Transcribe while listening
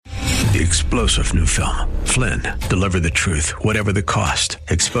The explosive new film, Flynn, deliver the truth, whatever the cost,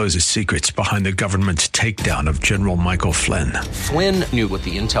 exposes secrets behind the government's takedown of General Michael Flynn. Flynn knew what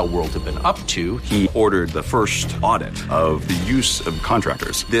the intel world had been up to. He ordered the first audit of the use of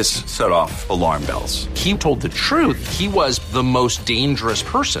contractors. This set off alarm bells. He told the truth. He was the most dangerous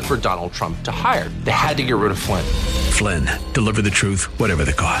person for Donald Trump to hire. They had to get rid of Flynn. Flynn, deliver the truth, whatever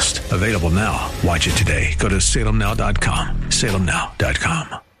the cost. Available now. Watch it today. Go to salemnow.com.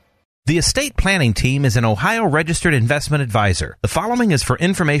 salemnow.com. The estate planning team is an Ohio registered investment advisor. The following is for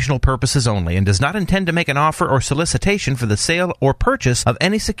informational purposes only and does not intend to make an offer or solicitation for the sale or purchase of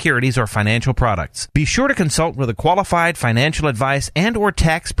any securities or financial products. Be sure to consult with a qualified financial advice and or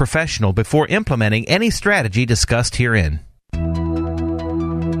tax professional before implementing any strategy discussed herein.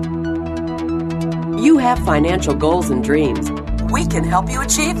 You have financial goals and dreams. We can help you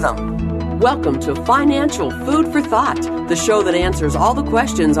achieve them. Welcome to Financial Food for Thought, the show that answers all the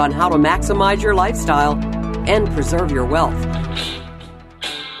questions on how to maximize your lifestyle and preserve your wealth. Let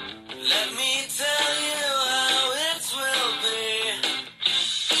me tell you how it will be.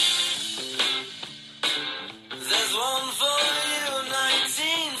 There's one for you,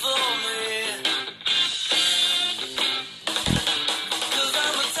 19 for me. 'Cause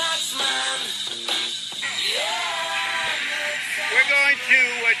I'm a tax man. We're going to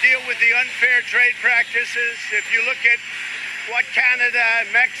deal with the unfair trade practices. If you look at what Canada,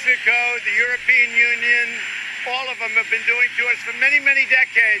 Mexico, the European Union, all of them have been doing to us for many, many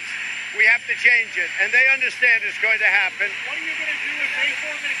decades, we have to change it. And they understand it's going to happen. What are you going to do if they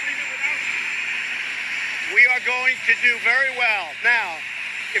form an agreement without us? We are going to do very well. Now,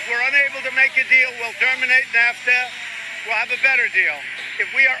 if we're unable to make a deal, we'll terminate NAFTA. We'll have a better deal.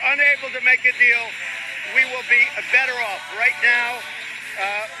 If we are unable to make a deal, we will be better off. Right now,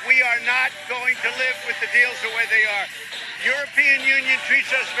 we are not going to live with the deals the way they are. European Union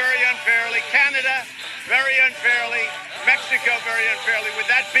treats us very unfairly. Canada, very unfairly. Mexico, very unfairly. With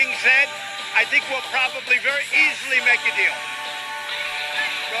that being said, I think we'll probably very easily make a deal.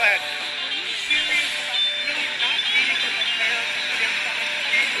 Go ahead.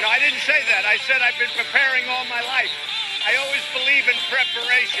 No, I didn't say that. I said I've been preparing all my life. I always believe in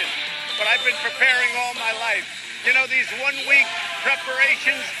preparation, but I've been preparing all my life. You know, these one-week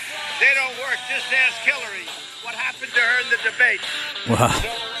preparations, they don't work. Just ask Hillary what happened to her in the debate.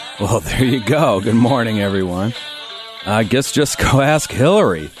 Well, there you go. Good morning, everyone. I guess just go ask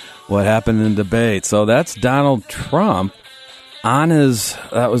Hillary what happened in the debate. So that's Donald Trump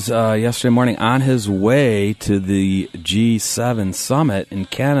yesterday morning, on his way to the G7 summit in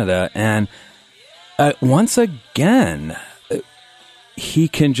Canada. And once again, he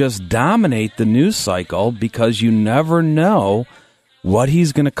can just dominate the news cycle because you never know what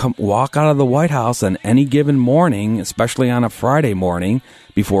he's going to walk out of the White House on any given morning, especially on a Friday morning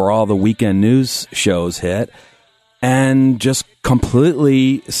before all the weekend news shows hit, and just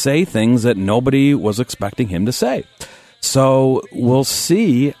completely say things that nobody was expecting him to say. So we'll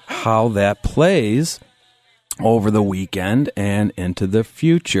see how that plays over the weekend and into the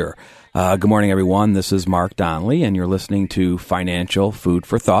future. Good morning, everyone. This is Mark Donnelly, and you're listening to Financial Food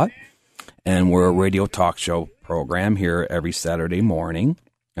for Thought. And we're a radio talk show program here every Saturday morning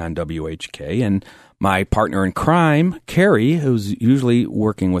on WHK. And my partner in crime, Carrie, who's usually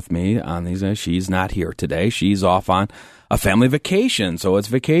working with me on these, she's not here today. She's off on a family vacation, so it's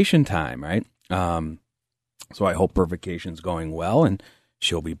vacation time, right? So I hope her vacation's going well, and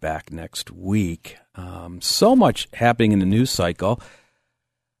she'll be back next week. So much happening in the news cycle.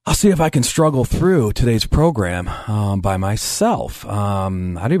 I'll see if I can struggle through today's program by myself. I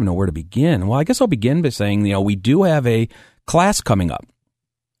don't even know where to begin. Well, I guess I'll begin by saying, we do have a class coming up.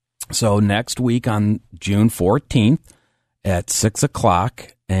 So next week on June 14th at 6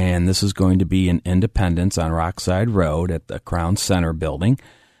 o'clock, and this is going to be in Independence on Rockside Road at the Crown Center building.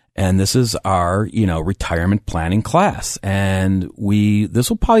 And this is our, retirement planning class. And this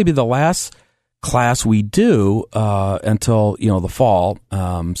will probably be the last class we do until the fall.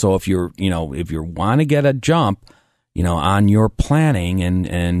 So if you want to get a jump on your planning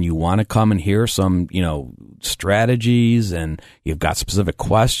and you want to come and hear some strategies, and you've got specific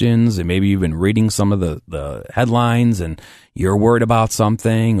questions, and maybe you've been reading some of the headlines and you're worried about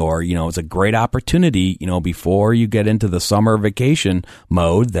something, or it's a great opportunity before you get into the summer vacation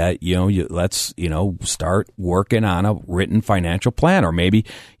mode that let's start working on a written financial plan. Or maybe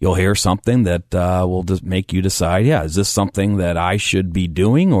you'll hear something that will just make you decide, is this something that I should be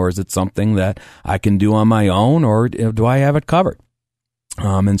doing, or is it something that I can do on my own, or do I have it covered?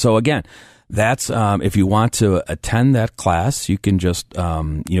 And so again, that's if you want to attend that class, you can just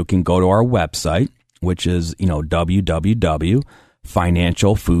can go to our website, which is www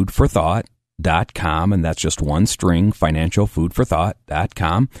financialfoodforthought.com, and that's just one string,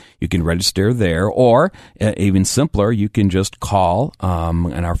 financialfoodforthought.com. You can register there, or even simpler, you can just call,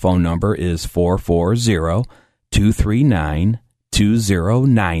 and our phone number is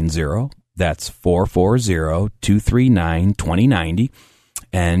 440-239-2090. That's 440-239-2090.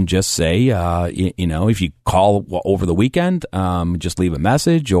 And just say, if you call over the weekend, just leave a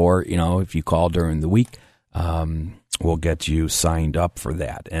message, or, if you call during the week, we'll get you signed up for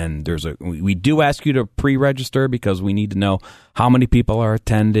that. And we do ask you to pre-register because we need to know how many people are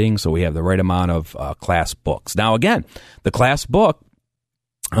attending, so we have the right amount of class books. Now, again, the class book,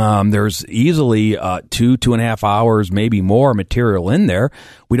 there's easily 2.5 hours, maybe more material in there.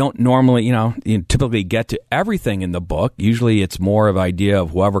 We don't normally, typically get to everything in the book. Usually it's more of an idea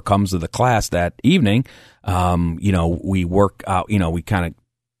of whoever comes to the class that evening. We work out, we kind of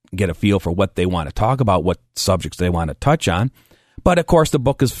get a feel for what they want to talk about, what subjects they want to touch on. But of course, the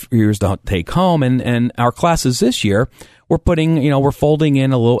book is for yours to take home. And our classes this year, we're folding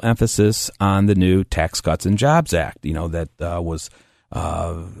in a little emphasis on the new Tax Cuts and Jobs Act, that was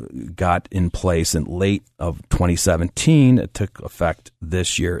got in place in late of 2017. It took effect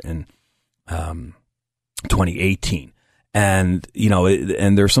this year in 2018. And,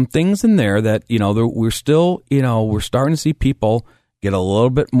 and there's some things in there that, we're still, we're starting to see people get a little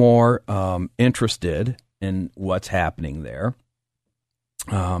bit more interested in what's happening there.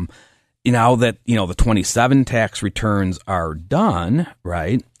 Now that, the 27 tax returns are done,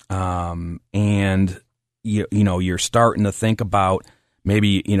 right? And, you're starting to think about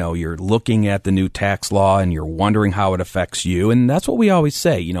maybe, you're looking at the new tax law and you're wondering how it affects you. And that's what we always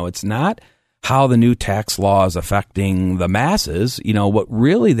say. It's not how the new tax law is affecting the masses. What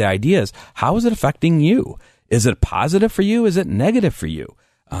really the idea is, how is it affecting you? Is it positive for you? Is it negative for you?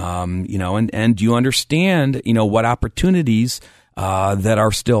 And do you understand, what opportunities that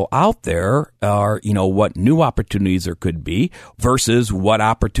are still out there are, what new opportunities there could be versus what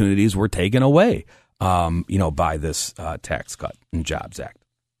opportunities were taken away, by this Tax Cut and Jobs Act.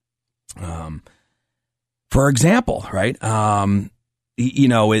 For example, right?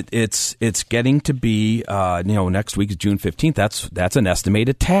 It's getting to be, next week is June 15th. That's an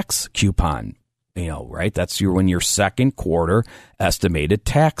estimated tax coupon. Right? That's when your second quarter estimated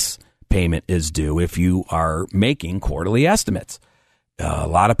tax payment is due if you are making quarterly estimates. A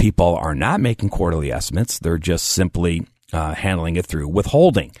lot of people are not making quarterly estimates. They're just simply handling it through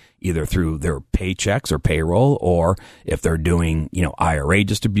withholding, either through their paychecks or payroll, or if they're doing, IRA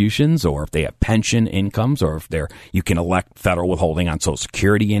distributions, or if they have pension incomes, or if you can elect federal withholding on Social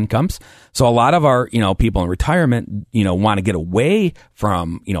Security incomes. So a lot of our, people in retirement, want to get away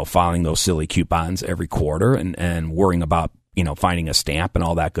from, filing those silly coupons every quarter and worrying about, finding a stamp and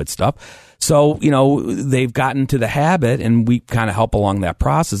all that good stuff. So, they've gotten to the habit, and we kind of help along that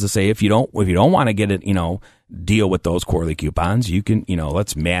process to say, if you don't want to get it, deal with those quarterly coupons, you can,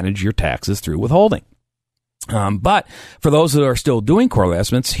 let's manage your taxes through withholding. But for those that are still doing quarterly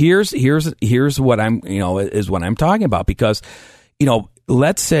estimates, here's what is what I'm talking about, because,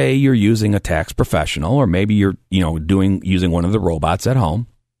 let's say you're using a tax professional, or maybe you're, using one of the robots at home,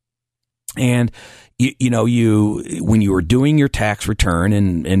 and when you were doing your tax return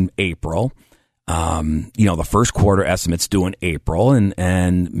in April, the first quarter estimate's due in April,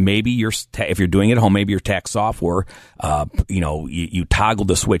 and maybe if you're doing it at home, maybe your tax software, you toggled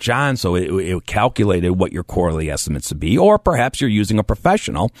the switch on, so it calculated what your quarterly estimates would be, or perhaps you're using a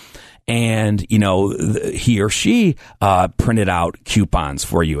professional, and he or she printed out coupons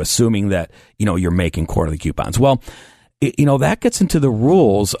for you, assuming that you're making quarterly coupons. Well, that gets into the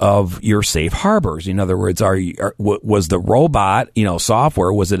rules of your safe harbors. In other words, was the robot,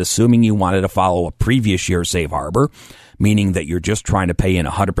 software, was it assuming you wanted to follow a previous year's safe harbor, meaning that you're just trying to pay in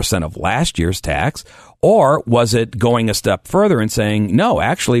 100% of last year's tax? Or was it going a step further and saying, no,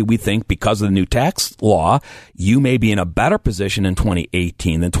 actually, we think because of the new tax law, you may be in a better position in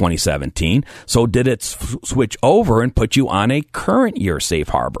 2018 than 2017. So did it switch over and put you on a current year safe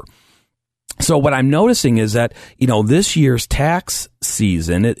harbor? So what I'm noticing is that, this year's tax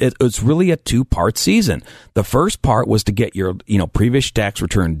season, it's really a two-part season. The first part was to get your, previous tax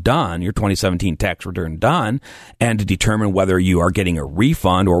return done, your 2017 tax return done, and to determine whether you are getting a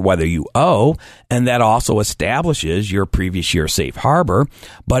refund or whether you owe. And that also establishes your previous year safe harbor.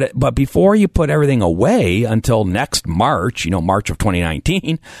 But before you put everything away until next March, March of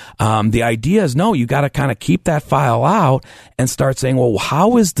 2019, the idea is, no, you got to kind of keep that file out and start saying, well,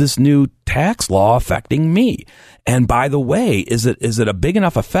 how is this new tax law affecting me? And by the way, is it a big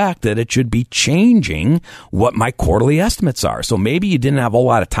enough effect that it should be changing what my quarterly estimates are? So maybe you didn't have a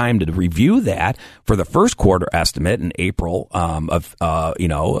lot of time to review that for the first quarter estimate in April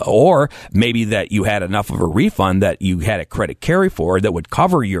or maybe that you had enough of a refund that you had a credit carry forward that would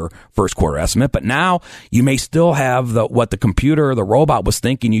cover your first quarter estimate. But now you may still have what the computer or the robot was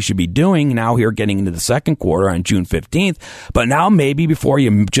thinking you should be doing. Now here getting into the second quarter on June 15th. But now maybe before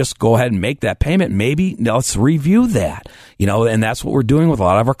you just go ahead and make that payment, maybe let's review that, and that's what we're doing with a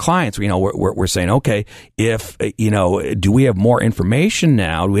lot of our clients. We're saying, okay, if, do we have more information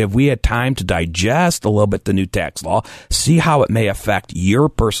now? We had time to digest a little bit the new tax law, see how it may affect your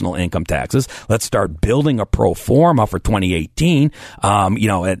personal income taxes. Let's start building a pro forma for 2018.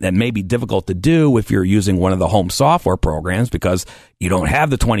 It may be difficult to do if you're using one of the home software programs because you don't have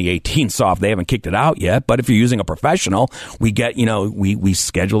the 2018 soft. They haven't kicked it out yet. But if you're using a professional, we get, we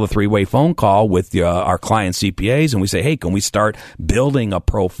schedule a 3-way phone call with our client CPAs and we say, hey, can we start building a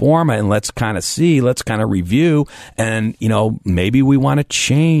pro forma and let's kind of review and, maybe we want to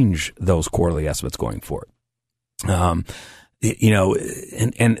change those quarterly estimates going forward. And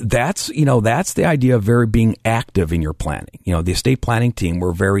that's the idea of being active in your planning. The estate planning team,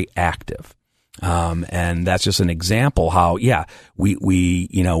 we're very active. And that's just an example how,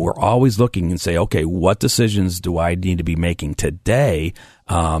 we're always looking and say, okay, what decisions do I need to be making today,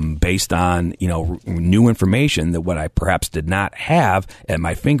 based on, new information that what I perhaps did not have at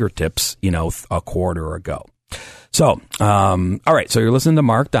my fingertips, a quarter ago. So, all right. So you're listening to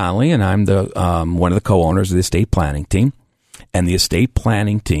Mark Donnelly and I'm one of the co-owners of the estate planning team. And the estate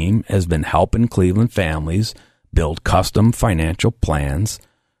planning team has been helping Cleveland families build custom financial plans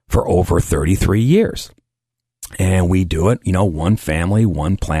for over 33 years. And we do it, one family,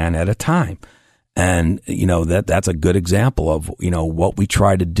 one plan at a time. And, that's a good example of, what we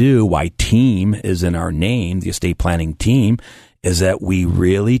try to do, why team is in our name, the estate planning team, is that we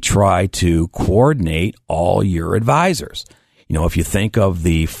really try to coordinate all your advisors. If you think of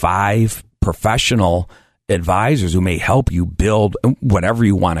the 5 professional advisors who may help you build whatever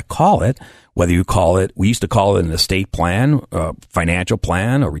you want to call it, whether you call it, we used to call it an estate plan, a financial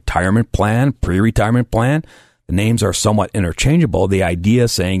plan, a retirement plan, pre-retirement plan. The names are somewhat interchangeable. The idea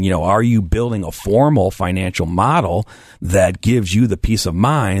saying, are you building a formal financial model that gives you the peace of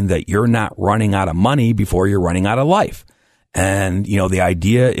mind that you're not running out of money before you're running out of life? And, the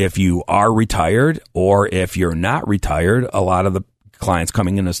idea if you are retired or if you're not retired, a lot of the clients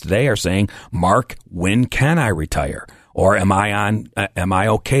coming in us today are saying, Mark, when can I retire? Or am I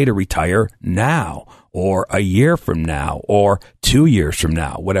okay to retire now or a year from now or 2 years from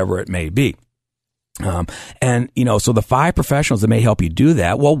now, whatever it may be? So the 5 professionals that may help you do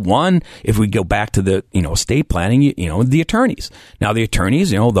that. Well, one, if we go back to the, estate planning, the attorneys. Now, the attorneys,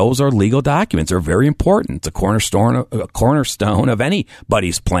 those are legal documents. They're very important. It's a cornerstone of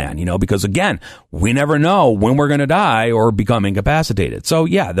anybody's plan, because again, we never know when we're going to die or become incapacitated. So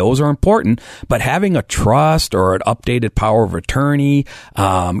yeah, those are important, but having a trust or an updated power of attorney,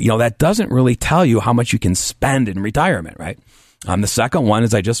 that doesn't really tell you how much you can spend in retirement, right? The second one,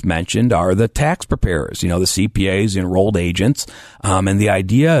 as I just mentioned, are the tax preparers, the CPAs, enrolled agents. And the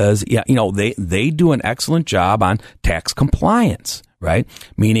idea is, they do an excellent job on tax compliance, right?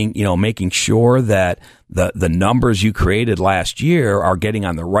 Meaning, making sure that the numbers you created last year are getting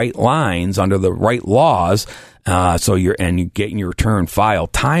on the right lines under the right laws. So you're getting your return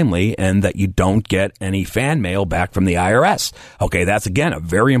filed timely and that you don't get any fan mail back from the IRS. Okay. That's again, a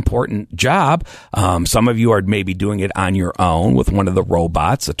very important job. Some of you are maybe doing it on your own with one of the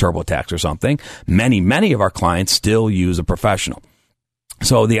robots, a TurboTax or something. Many of our clients still use a professional.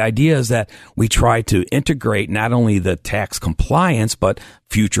 So the idea is that we try to integrate not only the tax compliance, but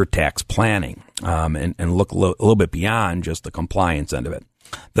future tax planning, and look a little bit beyond just the compliance end of it.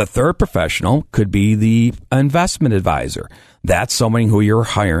 The third professional could be the investment advisor. That's someone who you're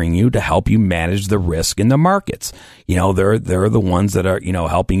hiring you to help you manage the risk in the markets. They're the ones that are,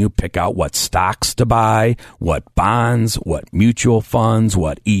 helping you pick out what stocks to buy, what bonds, what mutual funds,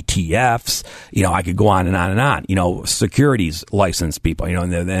 what ETFs. I could go on and on and on. Securities licensed people,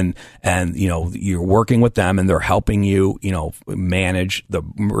 and you're working with them and they're helping you, manage the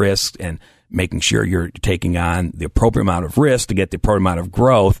risk and making sure you're taking on the appropriate amount of risk to get the appropriate amount of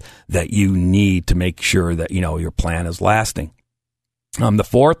growth that you need to make sure that, your plan is lasting. The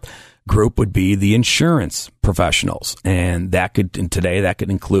fourth group would be the insurance professionals. And today that could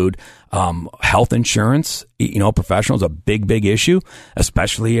include, health insurance, professionals, a big issue,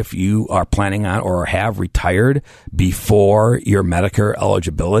 especially if you are planning on or have retired before your Medicare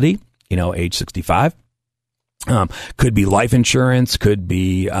eligibility, age 65. Could be life insurance, could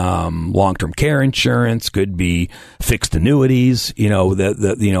be long-term care insurance, could be fixed annuities.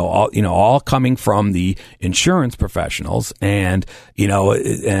 All coming from the insurance professionals, and a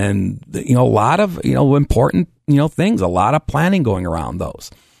lot of important things, a lot of planning going around those.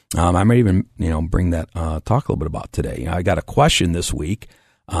 I might even bring that talk a little bit about today. I got a question this week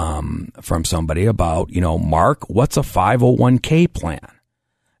from somebody about Mark, what's a 401k plan?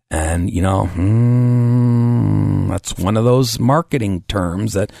 And, that's one of those marketing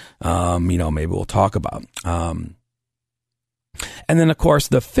terms that, maybe we'll talk about. And then, of course,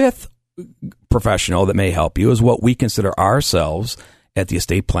 the fifth professional that may help you is what we consider ourselves at the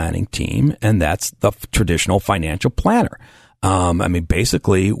estate planning team, and that's the traditional financial planner.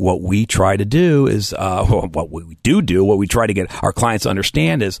 Basically what we try to do is, what we try to get our clients to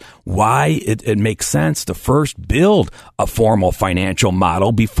understand is why it makes sense to first build a formal financial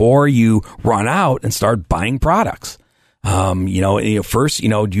model before you run out and start buying products. First,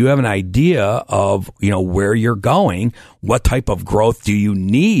 do you have an idea of, where you're going? What type of growth do you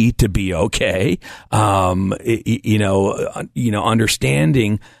need to be okay?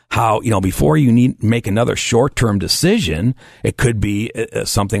 Understanding how, before you make another short-term decision, it could be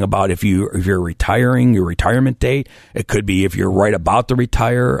something about if you're retiring, your retirement date. It could be if you're right about to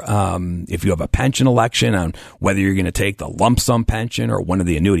retire, if you have a pension election on whether you're going to take the lump sum pension or one of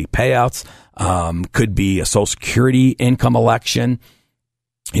the annuity payouts. Could be a Social Security income election.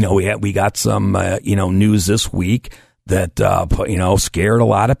 We got some, news this week that, scared a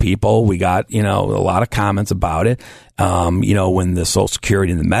lot of people. We got, a lot of comments about it. When the Social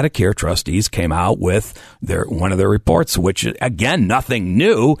Security and the Medicare trustees came out with one of their reports, which again, nothing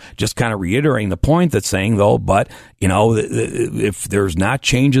new, just kind of reiterating the point that's saying though, but if there's not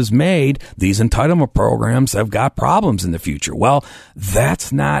changes made, these entitlement programs have got problems in the future. Well,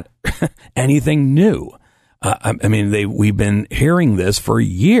 that's not anything new. We've been hearing this for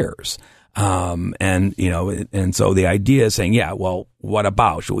years. And so the idea is saying, yeah, well, what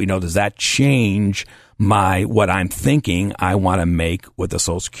about, does that change what I'm thinking I want to make with the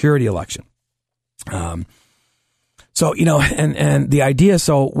Social Security election? And the idea,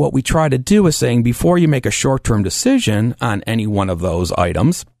 so what we try to do is saying before you make a short-term decision on any one of those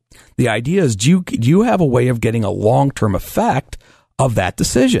items, the idea is, do you have a way of getting a long-term effect of that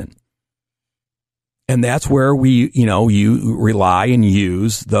decision? And that's where you rely and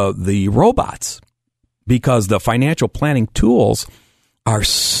use the robots, because the financial planning tools are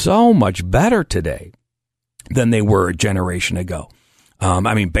so much better today than they were a generation ago.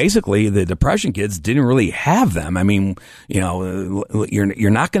 Basically the Depression kids didn't really have them. You're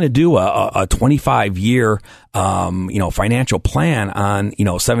not going to do a 25-year, financial plan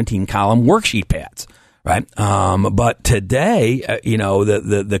on, 17 column worksheet pads. Right. But today,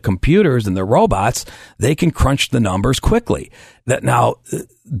 the computers and the robots, they can crunch the numbers quickly. But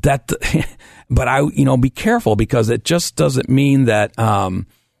be careful, because it just doesn't mean that,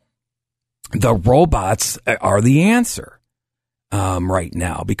 the robots are the answer, right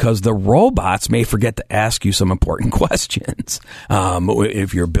now, because the robots may forget to ask you some important questions,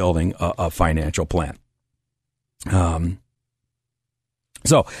 if you're building a financial plan.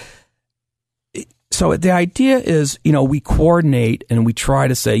 So the idea is, we coordinate and we try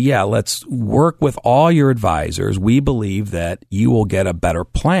to say, yeah, let's work with all your advisors. We believe that you will get a better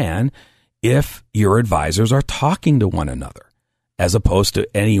plan if your advisors are talking to one another, as opposed to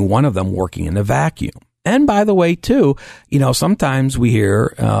any one of them working in a vacuum. And by the way, too, sometimes we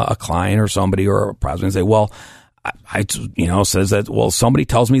hear a client or somebody or a prospect say, well, says that, well, somebody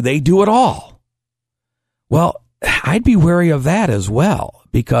tells me they do it all. Well, I'd be wary of that as well,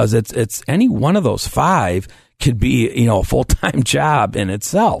 because it's any one of those five could be, a full-time job in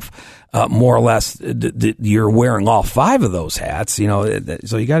itself. More or less, you're wearing all five of those hats,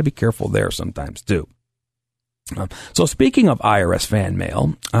 so you got to be careful there sometimes too. So speaking of IRS fan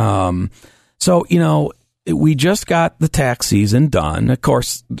mail, we just got the tax season done, of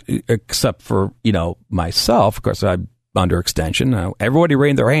course, except for, myself. Of course, I'm under extension. Everybody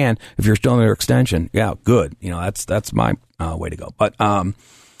raised their hand if you're still under extension. Yeah, good. That's my way to go. But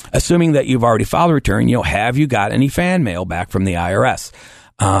assuming that you've already filed a return, have you got any fan mail back from the IRS?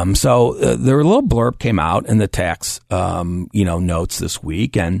 So their little blurb came out in the tax, notes this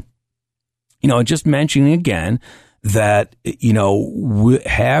week, and just mentioning again that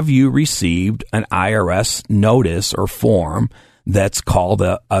have you received an IRS notice or form that's called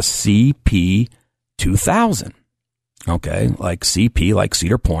a CP 2000? Okay, like CP, like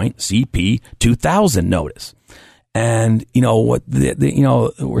Cedar Point, CP 2000 notice. And, what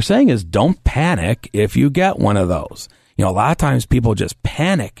we're saying is don't panic if you get one of those. A lot of times people just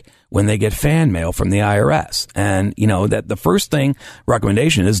panic when they get fan mail from the IRS. And, that the first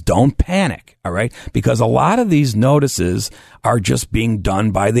recommendation is don't panic, all right? Because a lot of these notices are just being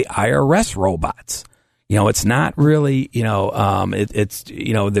done by the IRS robots. It's not really,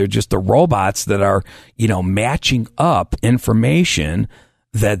 they're just the robots that are, matching up information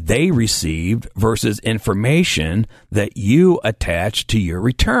that they received versus information that you attached to your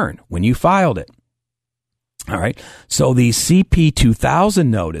return when you filed it. All right. So the CP 2000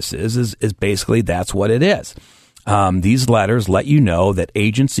 notices is basically that's what it is. These letters let you know that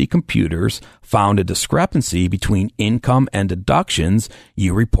agency computers found a discrepancy between income and deductions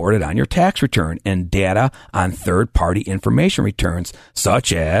you reported on your tax return and data on third-party information returns,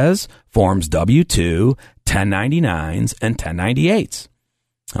 such as Forms W-2, 1099s, and 1098s.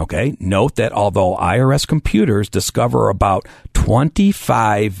 Okay, note that although IRS computers discover about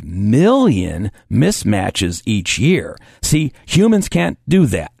 25 million mismatches each year, see, humans can't do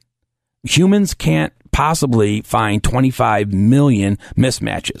that. Humans can't possibly find 25 million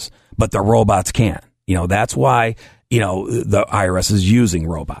mismatches, but the robots can. That's why, the IRS is using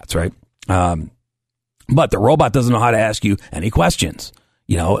robots, right? But the robot doesn't know how to ask you any questions,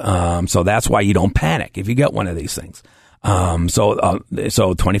 so that's why you don't panic if you get one of these things.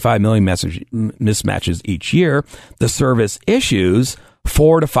 So 25 million mismatches each year. The service issues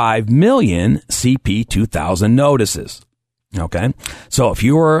 4 to 5 million CP 2000 notices. Okay. So if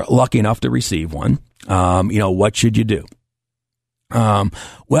you were lucky enough to receive one, what should you do?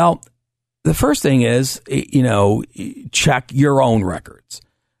 Well, the first thing is, check your own records.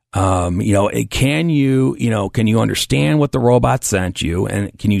 Can you understand what the robot sent you,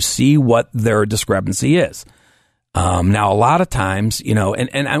 and can you see what their discrepancy is? Now, a lot of times,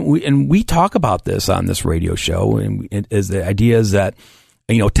 and we talk about this on this radio show, and the idea is that,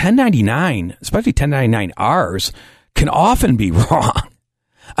 1099, especially 1099Rs, can often be wrong.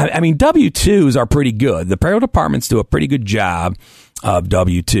 I mean, W-2s are pretty good. The payroll departments do a pretty good job of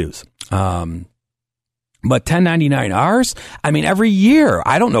W-2s. But 1099Rs, every year,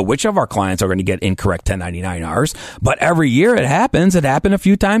 I don't know which of our clients are going to get incorrect 1099Rs, but every year it happens. It happened a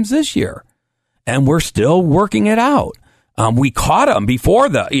few times this year. And we're still working it out. We caught them before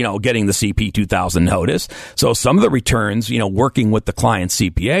getting the CP 2000 notice. So some of the returns, working with the client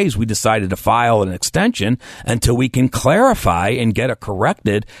CPAs, we decided to file an extension until we can clarify and get a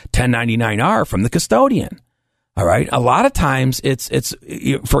corrected 1099R from the custodian. All right. A lot of times it's,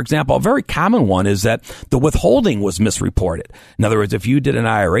 for example, a very common one is that the withholding was misreported. In other words, if you did an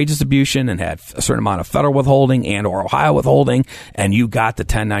IRA distribution and had a certain amount of federal withholding and or Ohio withholding, and you got the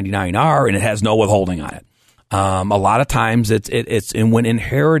 1099R and it has no withholding on it. A lot of times it's when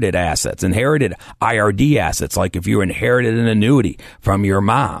inherited assets, inherited IRD assets, like if you inherited an annuity from your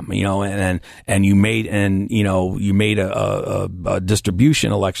mom, and you made a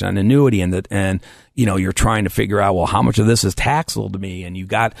distribution election on annuity and you're trying to figure out, well, how much of this is taxable to me? And you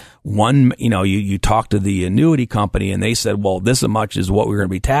got one, you talk to the annuity company and they said, well, this much is what we're going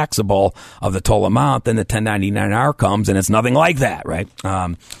to be taxable of the total amount. Then the 1099R comes and it's nothing like that, right?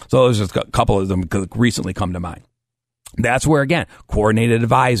 So there's just a couple of them recently come to mind. That's where, again, coordinated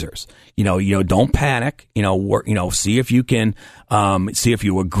advisors, don't panic, see if you can, see if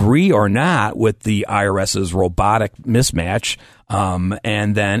you agree or not with the IRS's robotic mismatch.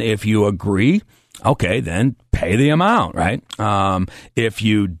 And then if you agree, okay, then pay the amount, right? If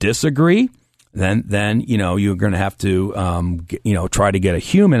you disagree, then you're going to have to, try to get a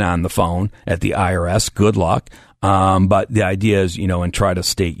human on the phone at the IRS. Good luck. But the idea is, and try to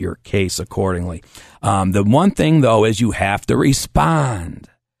state your case accordingly. The one thing though is you have to respond.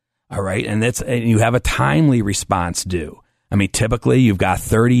 All right. And you have a timely response due. Typically you've got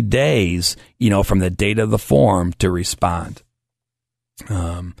 30 days, from the date of the form to respond.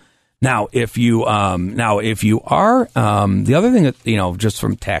 Now, if you are, the other thing that, just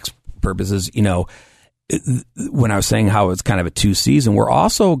from tax purposes, when I was saying how it's kind of a two season, we're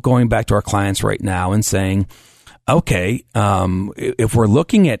also going back to our clients right now and saying, okay, if we're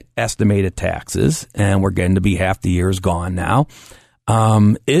looking at estimated taxes and we're getting to be half the year is gone now,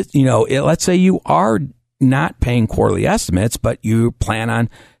 let's say you are not paying quarterly estimates, but you plan on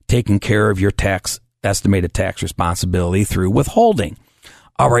taking care of your estimated tax responsibility through withholding.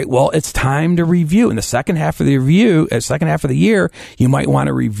 All right, well, it's time to review. In the second half of the year, you might want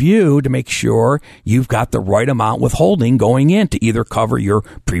to review to make sure you've got the right amount withholding going in to either cover your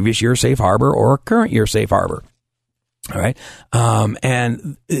previous year safe harbor or current year safe harbor. All right.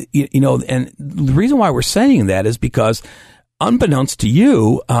 And the reason why we're saying that is because unbeknownst to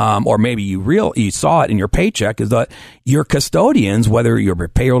you, or maybe you saw it in your paycheck, is that your custodians, whether your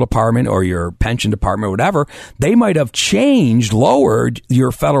payroll department or your pension department or whatever, they might have lowered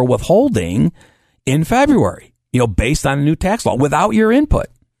your federal withholding in February, based on a new tax law without your input.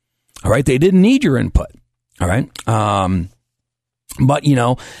 All right. They didn't need your input. All right. But,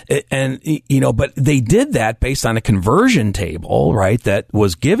 but they did that based on a conversion table, right, that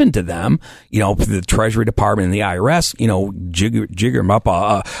was given to them, the Treasury Department and the IRS, jigger them up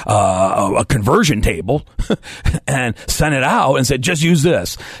a conversion table and sent it out and said, just use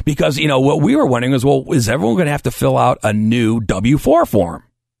this. Because, what we were wondering is, well, is everyone going to have to fill out a new W-4 form?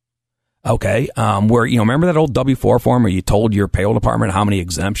 Okay. Where, remember that old W-4 form where you told your payroll department how many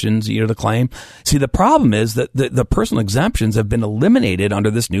exemptions you had to claim? See, the problem is that the personal exemptions have been eliminated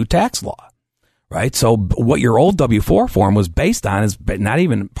under this new tax law, right? So what your old W-4 form was based on is not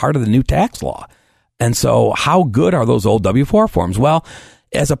even part of the new tax law. And so how good are those old W-4 forms? Well,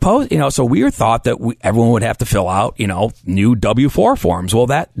 as opposed, so we thought that everyone would have to fill out, new W-4 forms. Well,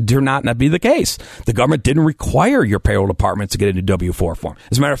 that did not be the case. The government didn't require your payroll department to get a new W-4 form.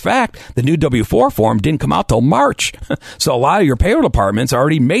 As a matter of fact, the new W-4 form didn't come out till March. So a lot of your payroll departments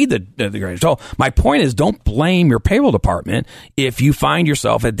already made the So my point is, don't blame your payroll department if you find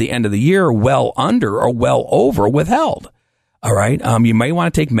yourself at the end of the year well under or well over withheld. All right. You may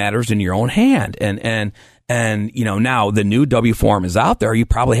want to take matters in your own hand and now the new W form is out there. You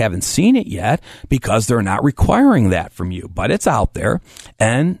probably haven't seen it yet because they're not requiring that from you, but it's out there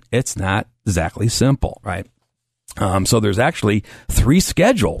and it's not exactly simple, right? So there's actually 3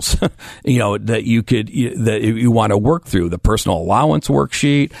 schedules, that you want to work through: the personal allowance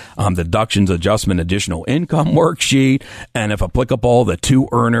worksheet, the deductions, adjustment, additional income worksheet, and if applicable, the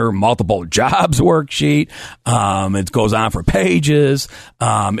 2-earner multiple jobs worksheet. It goes on for pages.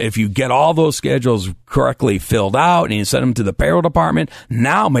 If you get all those schedules correctly filled out and you send them to the payroll department,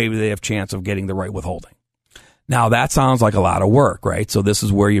 now maybe they have a chance of getting the right withholding. Now, that sounds like a lot of work, right? So this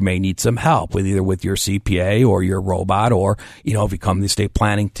is where you may need some help with either with your CPA or your robot, or, if you come to the estate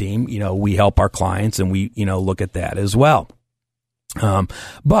planning team, we help our clients and we, look at that as well.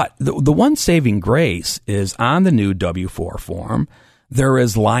 But the one saving grace is on the new W-4 form, there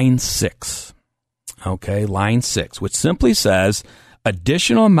is line 6. Okay, line 6, which simply says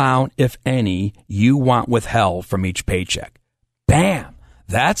additional amount, if any, you want withheld from each paycheck. Bam!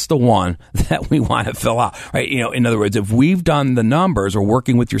 That's the one that we want to fill out, right? In other words, if we've done the numbers or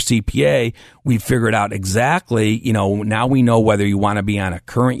working with your CPA, we've figured out exactly, now we know whether you want to be on a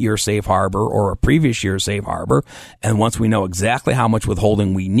current year safe harbor or a previous year safe harbor. And once we know exactly how much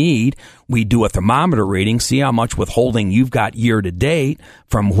withholding we need, we do a thermometer reading, see how much withholding you've got year to date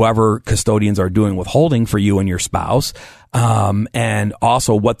from whoever custodians are doing withholding for you and your spouse. And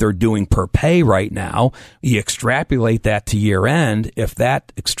also what they're doing per pay right now. You extrapolate that to year end. If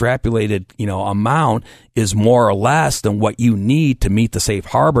that extrapolated, amount is more or less than what you need to meet the safe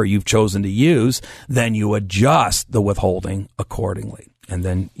harbor you've chosen to use, then you adjust the withholding accordingly. And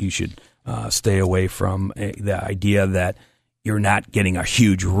then you should stay away from the idea that you're not getting a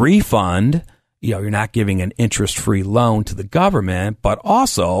huge refund. You're not giving an interest-free loan to the government, but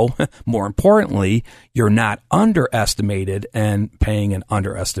also, more importantly, you're not underestimated and paying an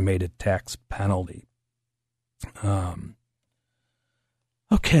underestimated tax penalty.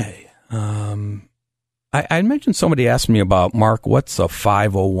 Okay. I mentioned somebody asked me about, Mark, what's a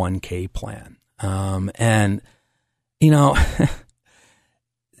 501k plan? And,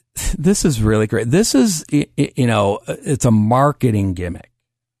 this is really great. This is, it's a marketing gimmick.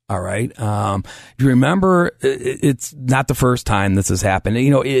 All right. If you remember, it's not the first time this has happened.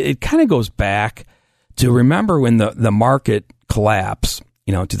 It kind of goes back to, remember when the market collapsed,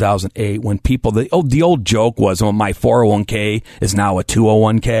 in 2008, when people, the old joke was, well, my 401k is now a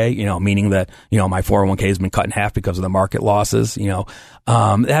 201k, meaning that, my 401k has been cut in half because of the market losses,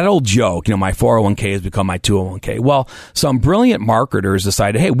 that old joke, my 401k has become my 201k. Well, some brilliant marketers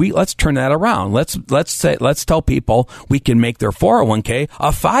decided, hey, let's turn that around. Let's tell people we can make their 401k a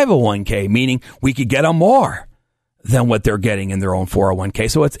 501k, meaning we could get them more than what they're getting in their own 401k.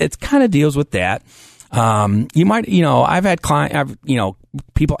 So it's kind of deals with that. You might, I've had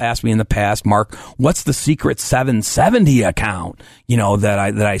people ask me in the past, Mark, what's the secret 770 account, that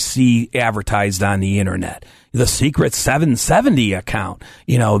I see advertised on the internet? The secret 770 account,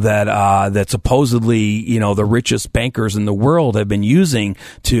 that supposedly, the richest bankers in the world have been using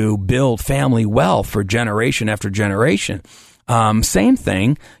to build family wealth for generation after generation. Same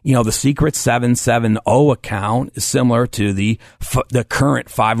thing, the secret 770 account is similar to the current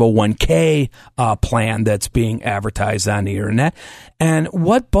 501k plan that's being advertised on the internet. And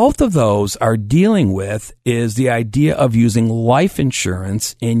what both of those are dealing with is the idea of using life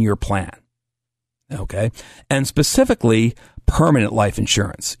insurance in your plan. Okay. And specifically permanent life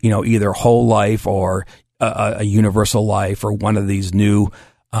insurance, either whole life or a universal life or one of these new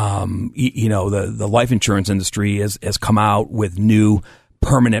the life insurance industry has come out with new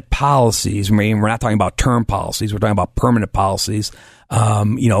permanent policies. I mean, we're not talking about term policies. We're talking about permanent policies,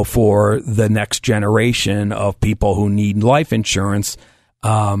 for the next generation of people who need life insurance,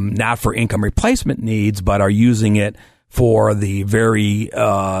 not for income replacement needs, but are using it for the very,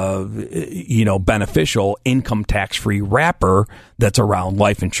 beneficial income tax-free wrapper that's around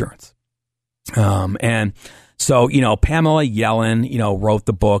life insurance. So, Pamela Yellen, wrote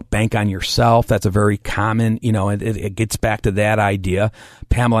the book Bank on Yourself. That's a very common, it gets back to that idea.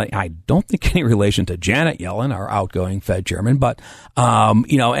 Pamela, I don't think any relation to Janet Yellen, our outgoing Fed chairman, but,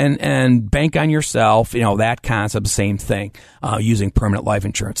 and Bank on Yourself, that concept, same thing, using permanent life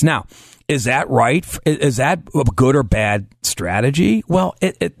insurance. Now, is that right? Is that a good or bad strategy? Well,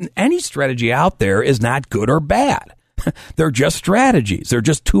 any strategy out there is not good or bad. They're just strategies. They're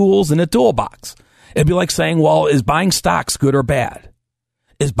just tools in a toolbox. It'd be like saying, well, is buying stocks good or bad?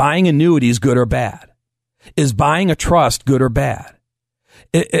 Is buying annuities good or bad? Is buying a trust good or bad?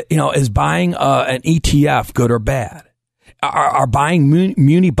 Is buying an ETF good or bad? Are buying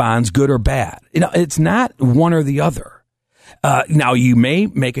muni bonds good or bad? It's not one or the other. Now, you may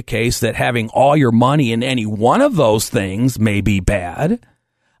make a case that having all your money in any one of those things may be bad.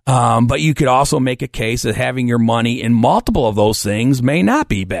 But you could also make a case that having your money in multiple of those things may not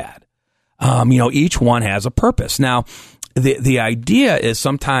be bad. Each one has a purpose. Now, the idea is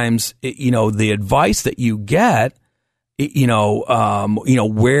sometimes, the advice that you get,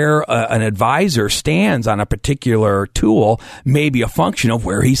 where an advisor stands on a particular tool may be a function of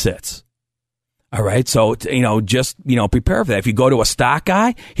where he sits. All right. So, just, prepare for that. If you go to a stock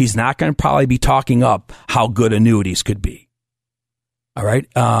guy, he's not going to probably be talking up how good annuities could be. All right.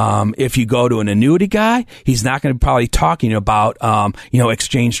 If you go to an annuity guy, he's not going to be probably talking about,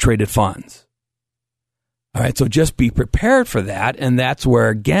 exchange traded funds. All right. So just be prepared for that. And that's where,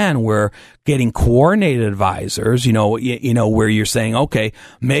 again, we're getting coordinated advisors, where you're saying, okay,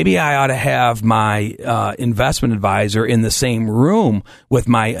 maybe I ought to have my, investment advisor in the same room with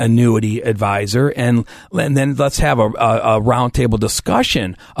my annuity advisor. And then let's have a roundtable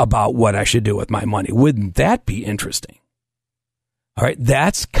discussion about what I should do with my money. Wouldn't that be interesting? All right.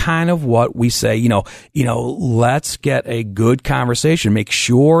 That's kind of what we say, let's get a good conversation. Make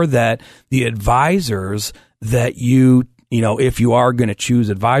sure that the advisors that if you are going to choose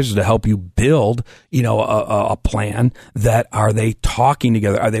advisors to help you build, a plan, that are they talking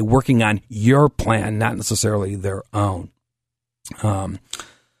together? Are they working on your plan, not necessarily their own?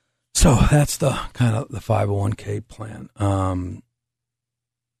 So that's the kind of the 501k plan.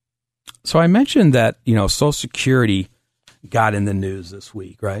 So I mentioned that, Social Security got in the news this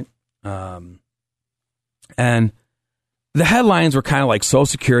week, right? And the headlines were kind of like Social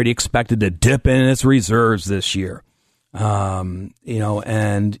Security expected to dip in its reserves this year. And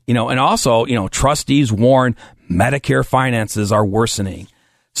also, trustees warn Medicare finances are worsening.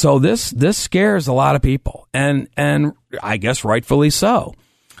 So this scares a lot of people, and I guess rightfully so.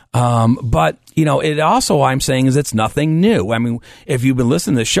 But it also, I'm saying, is it's nothing new. I mean, if you've been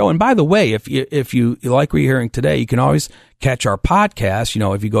listening to the show, and by the way, if you like what you're hearing today, you can always catch our podcast.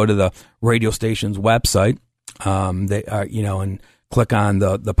 If you go to the radio station's website, they are, and click on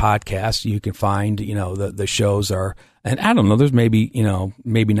the podcast, you can find, the shows are, and I don't know, there's maybe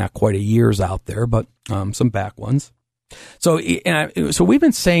not quite a year's out there, but, some back ones. So we've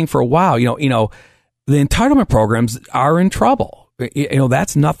been saying for a while, the entitlement programs are in trouble.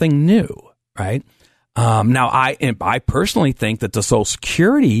 That's nothing new, right? Now, I personally think that the Social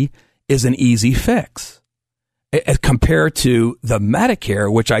Security is an easy fix compared to the Medicare,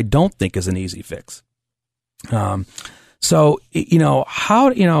 which I don't think is an easy fix. So Social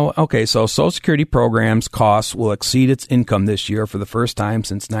Security programs costs will exceed its income this year for the first time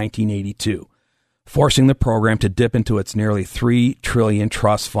since 1982. Forcing the program to dip into its nearly $3 trillion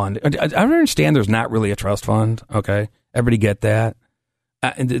trust fund. I don't understand there's not really a trust fund, okay? Everybody get that?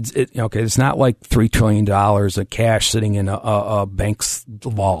 It's not like $3 trillion of cash sitting in a bank's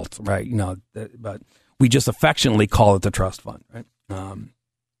vault, right? But we just affectionately call it the trust fund,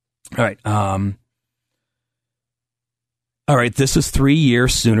 right? All right, this is 3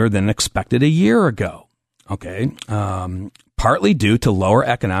 years sooner than expected a year ago, okay? Partly due to lower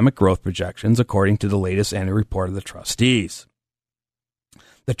economic growth projections, according to the latest annual report of the trustees.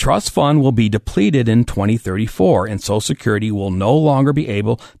 The trust fund will be depleted in 2034, and Social Security will no longer be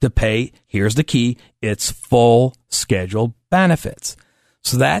able to pay, here's the key, its full scheduled benefits.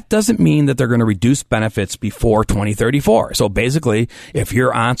 So that doesn't mean that they're going to reduce benefits before 2034. So basically, if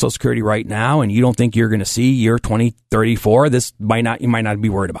you're on Social Security right now and you don't think you're going to see year 2034, you might not be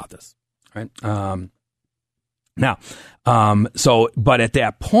worried about this, right? But at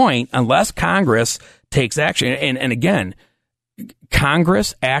that point, unless Congress takes action, and again,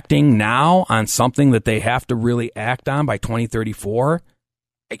 Congress acting now on something that they have to really act on by 2034,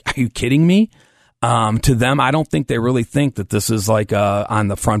 are you kidding me? To them, I don't think they really think that this is like on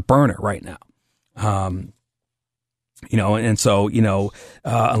the front burner right now.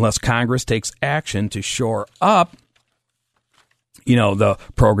 Unless Congress takes action to shore up, the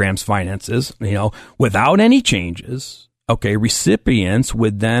program's finances, without any changes, okay, recipients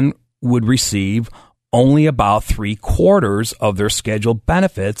would receive only about 3/4 of their scheduled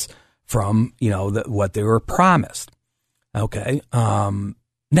benefits from, what they were promised. Okay.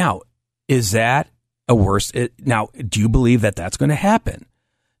 Now, is that a worse? Now, do you believe that that's going to happen?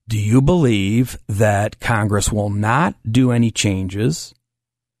 Do you believe that Congress will not do any changes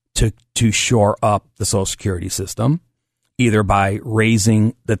to shore up the Social Security system, either by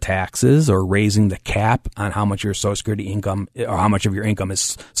raising the taxes or raising the cap on how much your Social Security income or how much of your income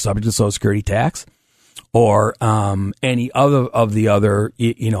is subject to Social Security tax, or any other of the other,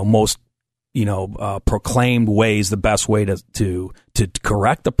 most proclaimed ways, the best way to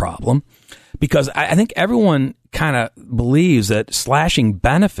correct the problem? Because I think everyone kind of believes that slashing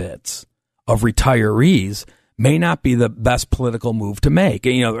benefits of retirees may not be the best political move to make.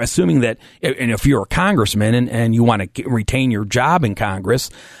 Assuming that, and if you're a congressman and you want to retain your job in Congress,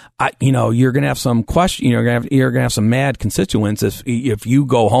 you're going to have some question. You're going to have some mad constituents if you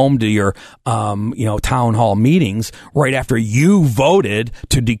go home to your town hall meetings right after you voted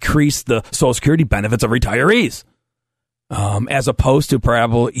to decrease the Social Security benefits of retirees. As opposed to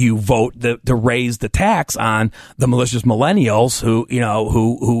probably you vote to raise the tax on the malicious millennials who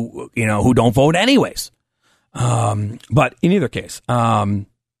don't vote anyways. But in either case, but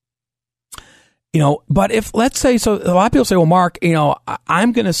if let's say, so a lot of people say, well, Mark,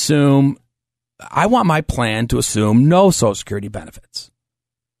 I'm going to assume, I want my plan to assume no Social Security benefits.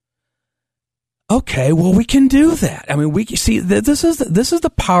 Okay, well, we can do that. I mean, we see this is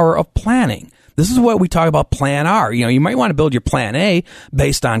the power of planning. This is what we talk about Plan R. You might want to build your Plan A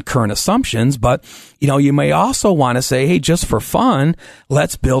based on current assumptions, but, you may also want to say, hey, just for fun,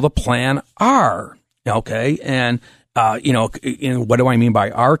 let's build a Plan R. Okay. And, what do I mean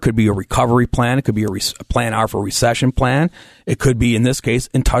by R? It could be a recovery plan. It could be a Plan R for recession plan. It could be, in this case,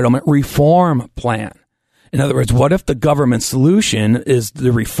 entitlement reform plan. In other words, what if the government solution is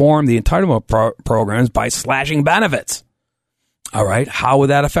to reform the entitlement programs by slashing benefits? All right. How would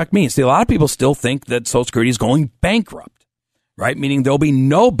that affect me? See, a lot of people still think that Social Security is going bankrupt, right? Meaning there'll be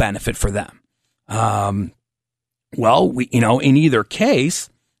no benefit for them. In either case,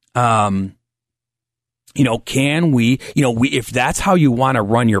 can we, if that's how you want to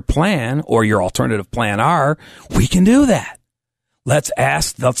run your plan or your alternative Plan R, we can do that. Let's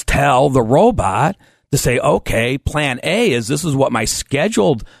tell the robot to say, okay, Plan A this is what my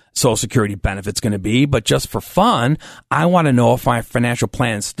scheduled Social Security benefit's going to be, but just for fun, I want to know if my financial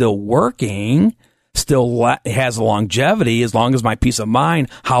plan is still working, still has longevity, as long as my peace of mind,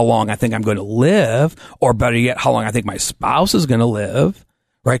 how long I think I'm going to live, or better yet, how long I think my spouse is going to live,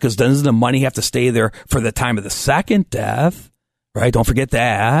 right? Because doesn't the money have to stay there for the time of the second death, right? Don't forget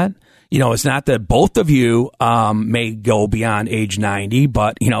that. It's not that both of you may go beyond age 90,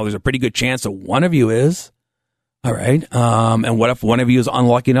 but, there's a pretty good chance that one of you is. All right. And what if one of you is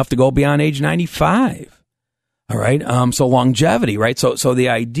unlucky enough to go beyond age 95? All right. So longevity, right? So the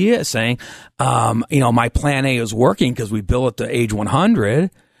idea is saying, my Plan A is working because we bill it to age 100,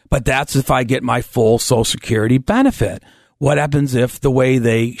 but that's if I get my full Social Security benefit. What happens if the way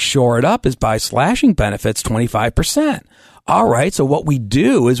they shore it up is by slashing benefits 25%? All right, so what we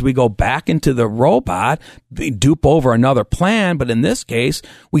do is we go back into the robot, dupe over another plan, but in this case,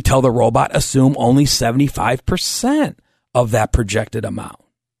 we tell the robot assume only 75% of that projected amount.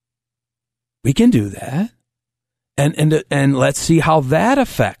 We can do that, and let's see how that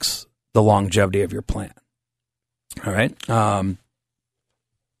affects the longevity of your plan. All right.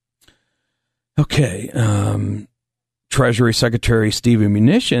 Treasury Secretary Steven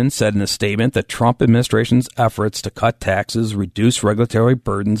Mnuchin said in a statement that Trump administration's efforts to cut taxes, reduce regulatory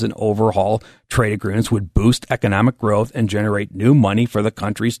burdens, and overhaul trade agreements would boost economic growth and generate new money for the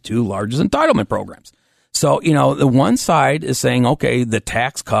country's two largest entitlement programs. So, the one side is saying, okay, the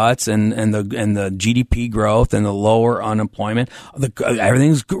tax cuts and the GDP growth and the lower unemployment,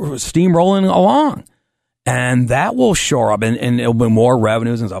 everything's steamrolling along. And that will shore up and it'll be more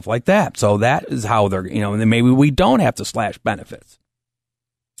revenues and stuff like that. So that is how they're, and then maybe we don't have to slash benefits.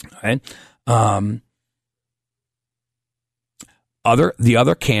 All right. The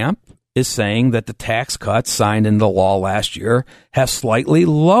other camp is saying that the tax cuts signed into law last year have slightly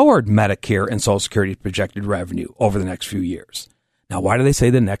lowered Medicare and Social Security projected revenue over the next few years. Now, why do they say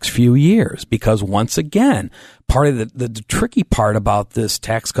the next few years? Because once again, part of the tricky part about this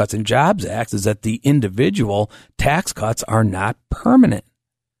Tax Cuts and Jobs Act is that the individual tax cuts are not permanent,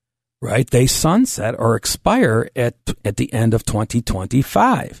 right? They sunset or expire at the end of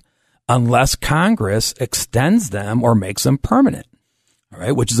 2025 unless Congress extends them or makes them permanent. All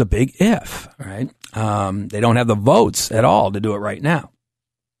right, which is a big if, right? They don't have the votes at all to do it right now.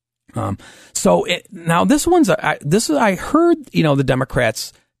 Now this I heard, the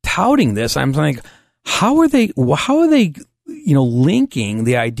Democrats touting this. I'm like, how are they, linking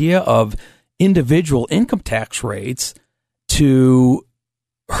the idea of individual income tax rates to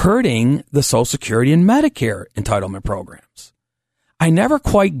hurting the Social Security and Medicare entitlement programs? I never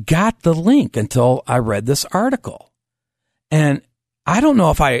quite got the link until I read this article. And I don't know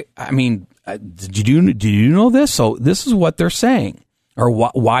if did you know this? So this is what they're saying, or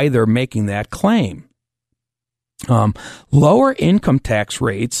why they're making that claim. Lower income tax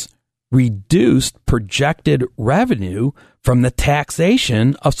rates reduced projected revenue from the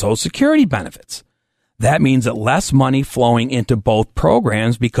taxation of Social Security benefits. That means that less money flowing into both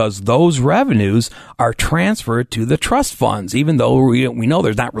programs because those revenues are transferred to the trust funds, even though we know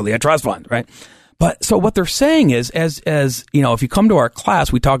there's not really a trust fund, right? But so what they're saying is, as if you come to our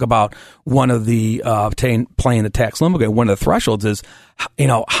class, we talk about one of the playing the tax limbo game. One of the thresholds is,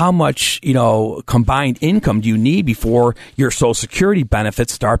 how much combined income do you need before your Social Security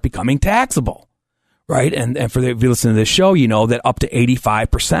benefits start becoming taxable, right? And if you listen to this show, you know that up to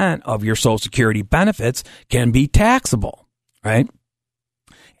 85% of your Social Security benefits can be taxable, right?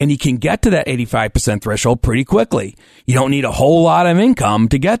 And you can get to that 85% threshold pretty quickly. You don't need a whole lot of income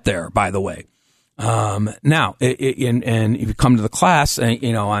to get there, by the way. Now, and if you come to the class,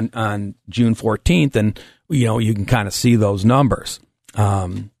 on June 14th, and, you can kind of see those numbers.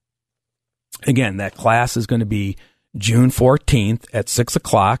 Again, that class is going to be June 14th at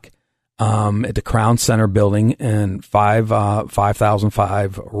 6:00, at the Crown Center building in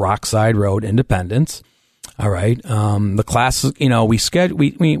 5005 Rockside Road, Independence. All right. The class, we say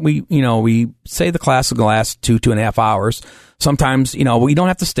the class is going to last 2.5 hours. Sometimes, we don't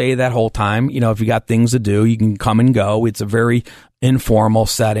have to stay that whole time. If you got things to do, you can come and go. It's a very informal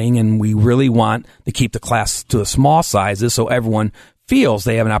setting, and we really want to keep the class to the small sizes so everyone feels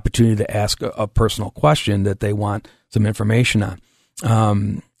they have an opportunity to ask a personal question that they want some information on.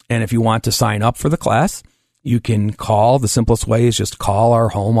 And if you want to sign up for the class, you can call. The simplest way is just call our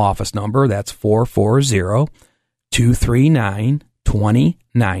home office number. That's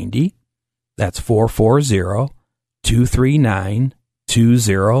 440-239-2090. That's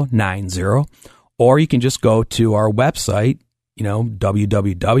 440-239-2090. Or you can just go to our website,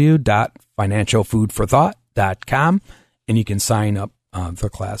 www.financialfoodforthought.com, and you can sign up for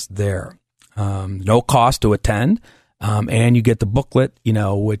class there. No cost to attend. And you get the booklet,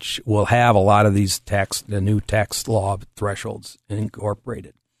 which will have a lot of these the new tax law thresholds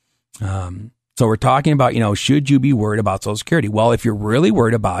incorporated. So we're talking about, should you be worried about Social Security? Well, if you're really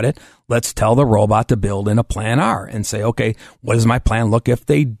worried about it, let's tell the robot to build in a Plan R and say, okay, what does my plan look if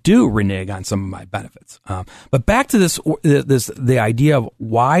they do renege on some of my benefits? But back to the idea of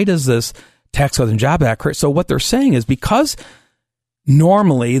why does this Tax Cuts and Jobs Act? So what they're saying is because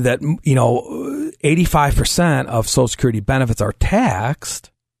normally that, 85% of Social Security benefits are taxed.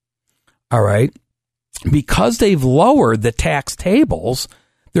 All right. Because they've lowered the tax tables,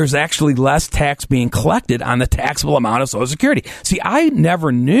 there's actually less tax being collected on the taxable amount of Social Security. See, I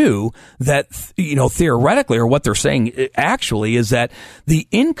never knew that, theoretically, or what they're saying actually is that the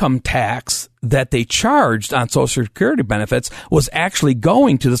income tax that they charged on Social Security benefits was actually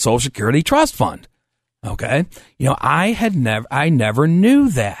going to the Social Security Trust Fund. Okay. I never knew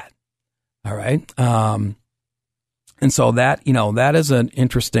that. All right. And so that, that is an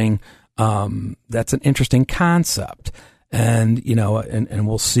interesting, that's an interesting concept. And, and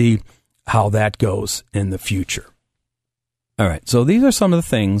we'll see how that goes in the future. All right. So these are some of the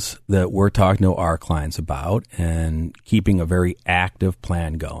things that we're talking to our clients about and keeping a very active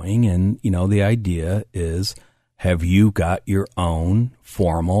plan going. And, the idea is, have you got your own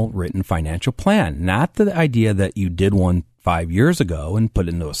formal written financial plan? Not the idea that you did one 5 years ago and put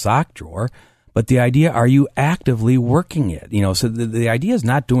it into a sock drawer, But the idea, are you actively working it? So the idea is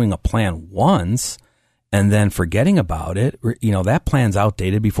not doing a plan once and then forgetting about it. That plan's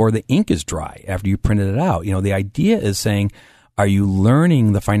outdated before the ink is dry after you printed it out. The idea is saying, are you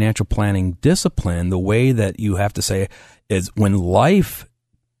learning the financial planning discipline the way that you have to say is when life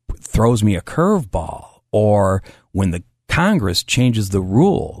throws me a curveball, or when the Congress changes the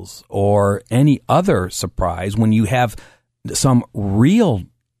rules, or any other surprise, when you have some real,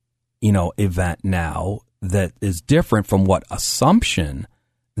 event now that is different from what assumption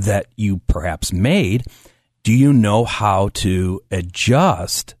that you perhaps made, do you know how to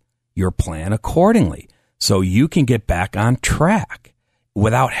adjust your plan accordingly so you can get back on track?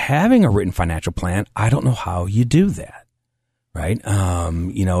 Without having a written financial plan, I don't know how you do that. Right.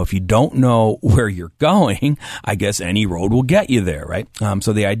 If you don't know where you're going, I guess any road will get you there. Right.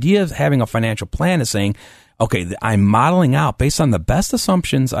 So the idea of having a financial plan is saying, okay, I'm modeling out based on the best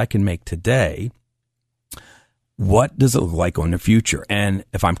assumptions I can make today. What does it look like in the future? And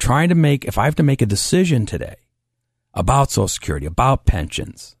if I have to make a decision today about Social Security, about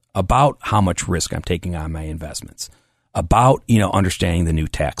pensions, about how much risk I'm taking on my investments, about, understanding the new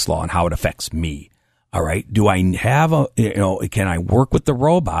tax law and how it affects me. All right. Do I have can I work with the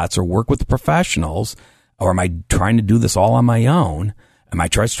robots or work with the professionals, or am I trying to do this all on my own? Am I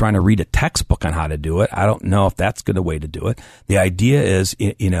just trying to read a textbook on how to do it? I don't know if that's a good way to do it. The idea is,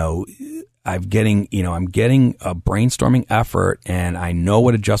 I'm getting a brainstorming effort, and I know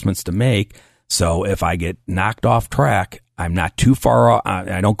what adjustments to make. So if I get knocked off track, I'm not too far.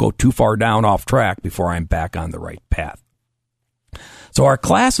 I don't go too far down off track before I'm back on the right path. So our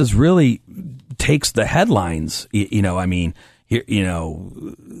class is really takes the headlines, here, here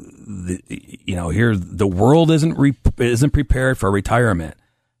the world isn't prepared for retirement.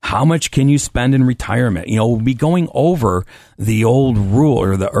 How much can you spend in retirement? We'll be going over the old rule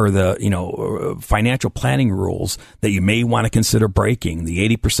or the financial planning rules that you may want to consider breaking, the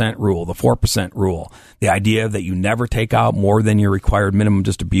 80% rule, the 4% rule, the idea that you never take out more than your required minimum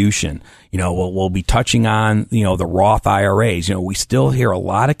distribution. We'll be touching on, the Roth IRAs. We still hear a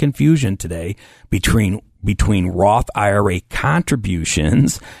lot of confusion today between Roth IRA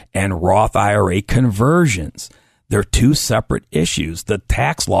contributions and Roth IRA conversions. They're two separate issues. The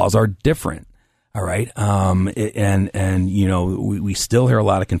tax laws are different. All right. We still hear a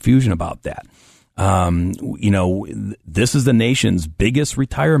lot of confusion about that. This is the nation's biggest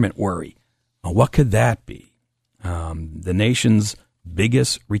retirement worry. What could that be? The nation's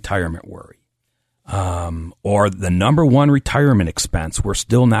biggest retirement worry. Or the number one retirement expense we're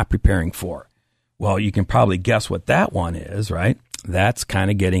still not preparing for. Well, you can probably guess what that one is, right? That's kind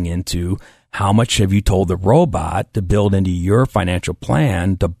of getting into how much have you told the robot to build into your financial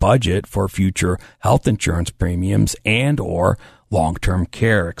plan to budget for future health insurance premiums and or long-term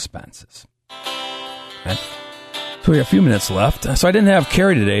care expenses? Okay. So we have a few minutes left. So I didn't have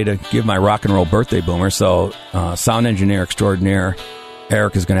Carrie today to give my rock and roll birthday boomer. So sound engineer extraordinaire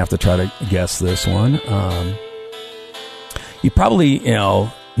Eric is going to have to try to guess this one. You probably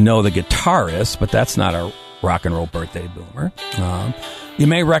know the guitarist, but that's not a rock and roll birthday boomer. You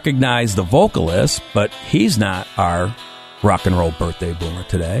may recognize the vocalist, but he's not our rock and roll birthday boomer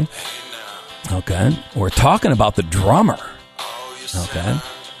today. Okay. We're talking about the drummer. Okay.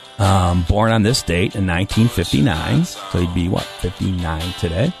 Born on this date in 1959. So he'd be, 59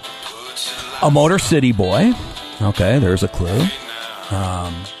 today. A Motor City boy. Okay, there's a clue.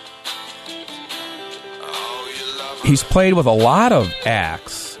 He's played with a lot of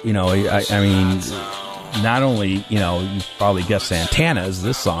acts. I mean, not only, you probably guessed Santana is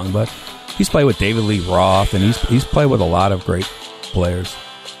this song, but he's played with David Lee Roth, and he's played with a lot of great players.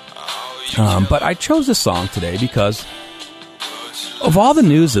 But I chose this song today because of all the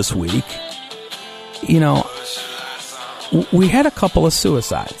news this week, we had a couple of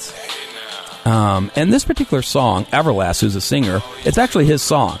suicides. And this particular song, Everlast, who's a singer, it's actually his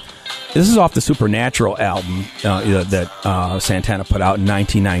song. This is off the Supernatural album that Santana put out in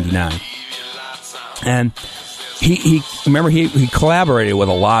 1999. And he collaborated with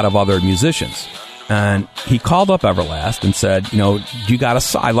a lot of other musicians. And he called up Everlast and said, do you got a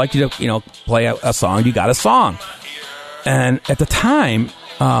song? I'd like you to, play a song. Do you got a song? And at the time,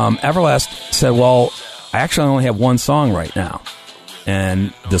 Everlast said, well, I actually only have one song right now.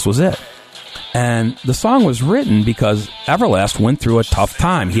 And this was it. And the song was written because Everlast went through a tough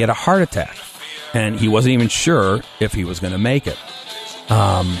time. He had a heart attack, and he wasn't even sure if he was going to make it.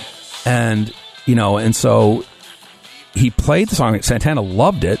 And so he played the song. Santana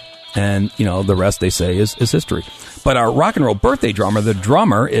loved it, and, the rest, they say, is history. But our rock and roll birthday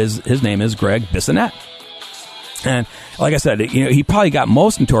drummer, his name is Greg Bissonette. And like I said, he probably got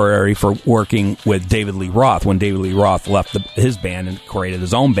most notoriety for working with David Lee Roth when David Lee Roth left his band and created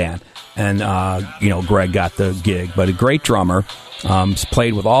his own band. And, Greg got the gig. But a great drummer,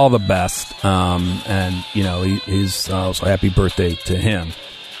 played with all the best. He's so happy birthday to him.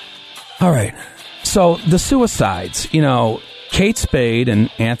 All right. So the suicides, Kate Spade and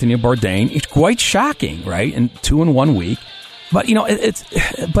Anthony Bourdain, it's quite shocking, right? And 2 in 1 week. But,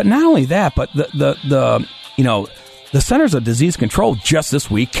 but not only that, but the Centers of Disease Control just this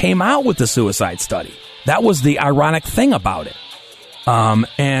week came out with the suicide study. That was the ironic thing about it.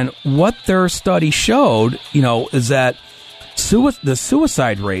 And what their study showed, is that the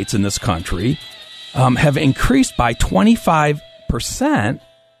suicide rates in this country have increased by 25%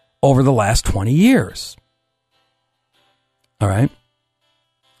 over the last 20 years. All right.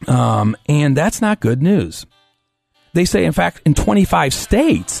 And that's not good news. They say, in fact, in 25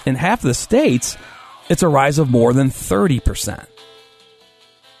 states, in half of the states, it's a rise of more than 30%.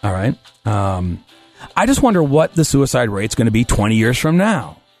 All right. I just wonder what the suicide rate's going to be 20 years from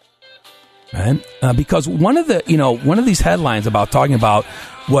now. Right? Because one of these headlines talking about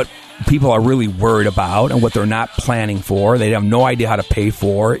what people are really worried about and what they're not planning for, they have no idea how to pay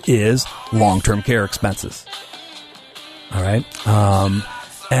for, is long-term care expenses. All right.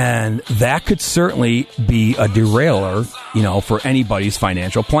 And that could certainly be a derailer, for anybody's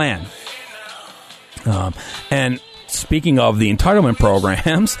financial plan. And speaking of the entitlement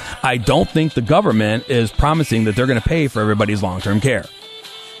programs, I don't think the government is promising that they're going to pay for everybody's long-term care.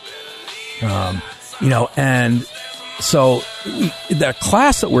 And so the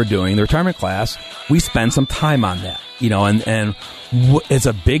class that we're doing, the retirement class, we spend some time on that, and it's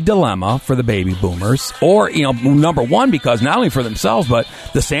a big dilemma for the baby boomers, or, number one, because not only for themselves, but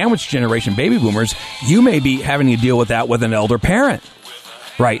the sandwich generation baby boomers, you may be having to deal with that with an elder parent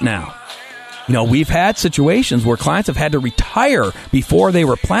right now. We've had situations where clients have had to retire before they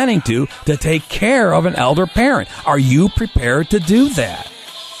were planning to take care of an elder parent. Are you prepared to do that?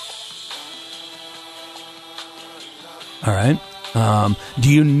 All right.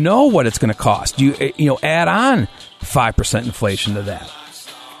 Do you know what it's going to cost? Do you add on 5% inflation to that?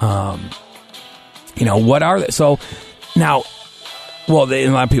 What are they? So now, a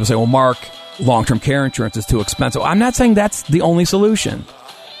lot of people say, well, Mark, long-term care insurance is too expensive. I'm not saying that's the only solution.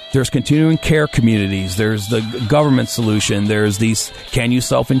 There's continuing care communities. There's the government solution. There's these, can you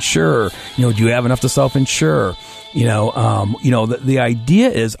self-insure? Do you have enough to self-insure? The idea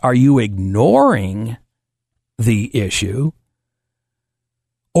is, are you ignoring the issue,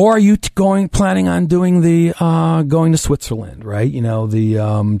 or are you planning on doing going to Switzerland, right?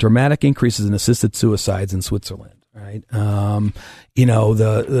 The dramatic increases in assisted suicides in Switzerland, right?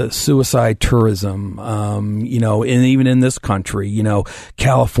 The suicide tourism, and even in this country,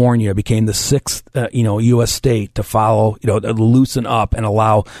 California became the 6th, U.S. state to follow, to loosen up and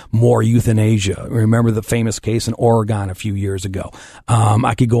allow more euthanasia. Remember the famous case in Oregon a few years ago.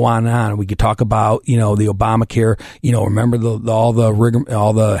 I could go on and on. We could talk about, the Obamacare, remember all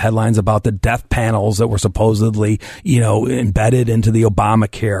the headlines about the death panels that were supposedly, embedded into the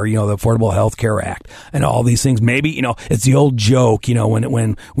Obamacare, the Affordable Health Care Act, and all these things. Maybe, it's the old joke,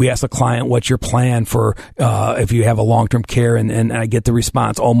 when we ask a client, what's your plan for if you have a long-term care, and I get the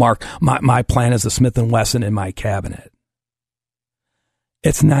response, oh, Mark, my plan is a Smith & Wesson in my cabinet.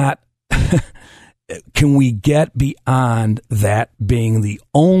 It's not. Can we get beyond that being the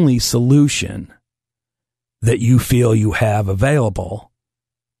only solution that you feel you have available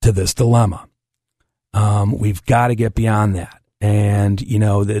to this dilemma? We've got to get beyond that. And,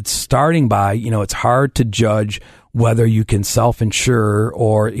 it's starting by, it's hard to judge whether you can self-insure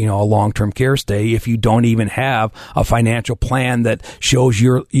or, a long-term care stay if you don't even have a financial plan that shows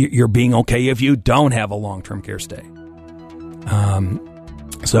you're being okay if you don't have a long-term care stay.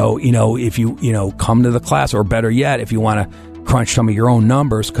 So, if you, come to the class, or better yet, if you want to crunch some of your own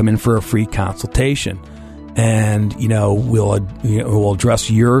numbers, come in for a free consultation, and, we'll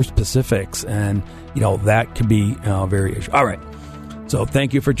address your specifics, and, that could be very issue. All right. So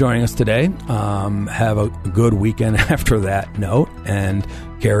thank you for joining us today. Have a good weekend after that note. And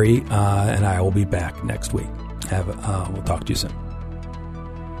Carrie and I will be back next week. We'll talk to you soon.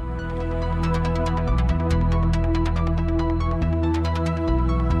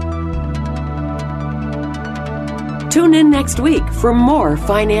 Tune in next week for more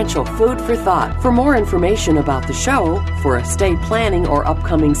financial food for thought. For more information about the show, for estate planning or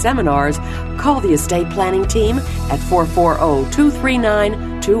upcoming seminars, call the estate planning team at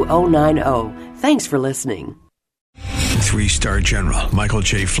 440-239-2090. Thanks for listening. 3-star general Michael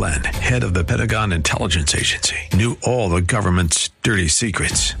J. Flynn, head of the Pentagon Intelligence Agency, knew all the government's dirty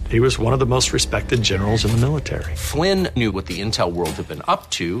secrets. He was one of the most respected generals in the military. Flynn knew what the intel world had been up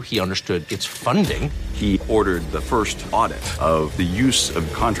to. He understood its funding. He ordered the first audit of the use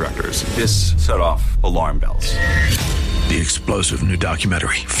of contractors. This set off alarm bells. The explosive new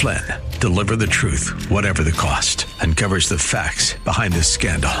documentary, Flynn, Deliver the Truth, Whatever the Cost, uncovers the facts behind this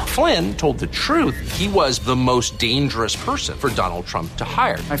scandal. Flynn told the truth. He was the most dangerous person for Donald Trump to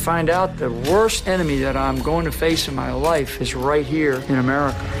hire. I find out the worst enemy that I'm going to face in my life is right here in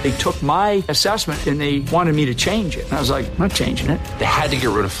America. They took my assessment and they wanted me to change it. And I was like, I'm not changing it. They had to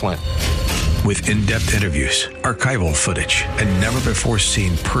get rid of Flynn. With in-depth interviews, archival footage, and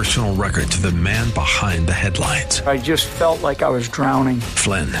never-before-seen personal records of the man behind the headlines. I just felt like I was drowning.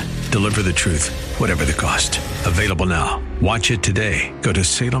 Flynn, Deliver the Truth, Whatever the Cost. Available now. Watch it today. Go to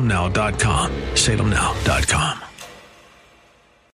salemnow.com. salemnow.com.